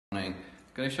I'm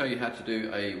going to show you how to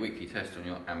do a weekly test on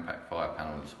your Ampac Fire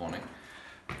Panel this morning.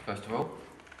 First of all,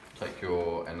 take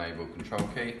your enable control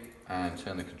key and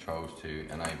turn the controls to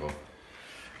enable.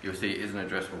 You'll see it is an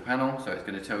addressable panel, so it's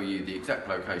going to tell you the exact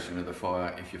location of the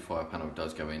fire if your fire panel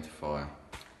does go into fire.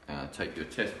 Take your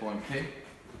test point key,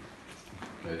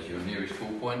 go to your nearest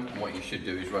call point, and what you should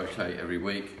do is rotate every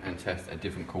week and test a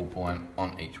different call point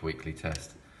on each weekly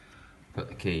test. Put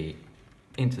the key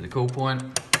into the call point,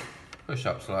 push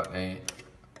up slightly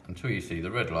until you see the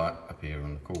red light appear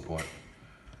on the call point.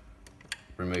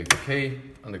 Remove the key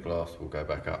and the glass will go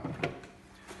back up.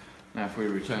 Now if we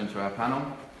return to our panel,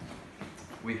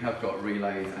 we have got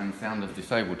relays and sounders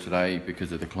disabled today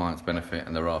because of the client's benefit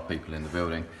and there are people in the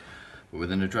building. But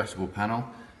with an addressable panel,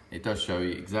 it does show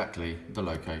you exactly the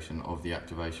location of the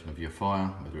activation of your fire,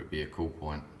 whether it be a call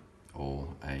point or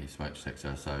a smoke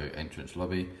detector, so entrance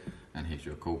lobby, and here's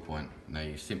your call point. Now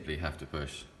you simply have to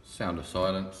push sound of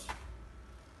silence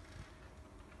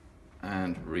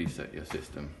and reset your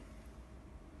system.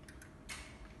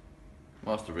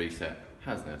 Whilst the reset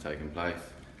has now taken place,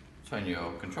 turn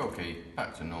your control key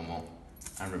back to normal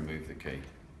and remove the key,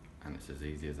 and it's as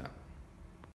easy as that.